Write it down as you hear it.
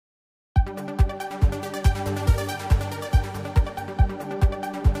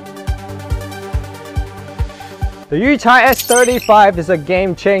The Yuchai S35 is a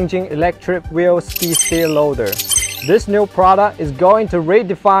game-changing electric wheel ski steer loader. This new product is going to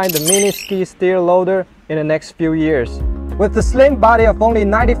redefine the mini ski steer loader in the next few years. With the slim body of only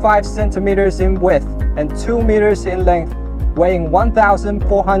 95 centimeters in width and 2 meters in length, weighing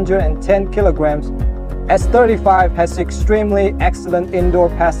 1,410 kilograms, S35 has extremely excellent indoor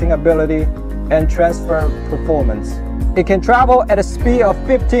passing ability and transfer performance. It can travel at a speed of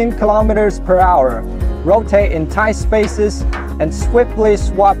 15 kilometers per hour, rotate in tight spaces, and swiftly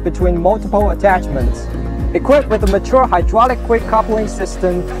swap between multiple attachments. Equipped with a mature hydraulic quick coupling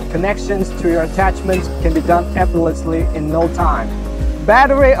system, connections to your attachments can be done effortlessly in no time.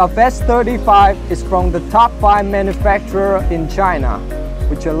 Battery of S35 is from the top 5 manufacturer in China,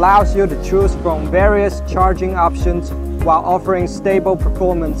 which allows you to choose from various charging options while offering stable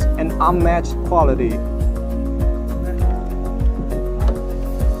performance and unmatched quality.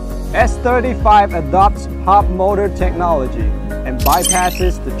 S35 adopts hub motor technology and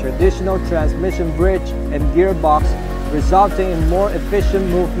bypasses the traditional transmission bridge and gearbox, resulting in more efficient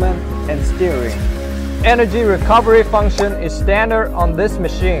movement and steering. Energy recovery function is standard on this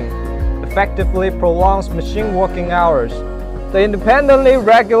machine, effectively prolongs machine working hours. The independently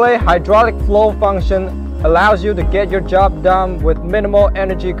regulate hydraulic flow function allows you to get your job done with minimal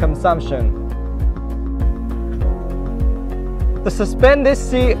energy consumption. The suspended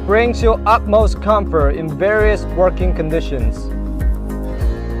seat brings you utmost comfort in various working conditions.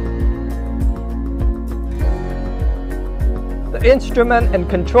 The instrument and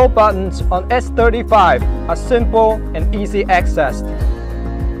control buttons on S35 are simple and easy accessed.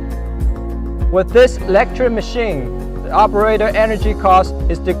 With this electric machine, the operator energy cost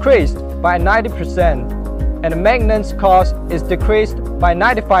is decreased by 90% and the maintenance cost is decreased by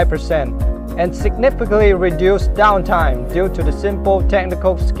 95%. And significantly reduced downtime due to the simple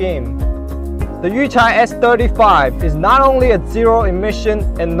technical scheme. The Yuchai S35 is not only a zero-emission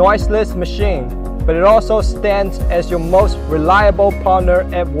and noiseless machine, but it also stands as your most reliable partner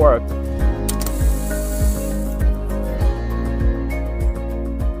at work.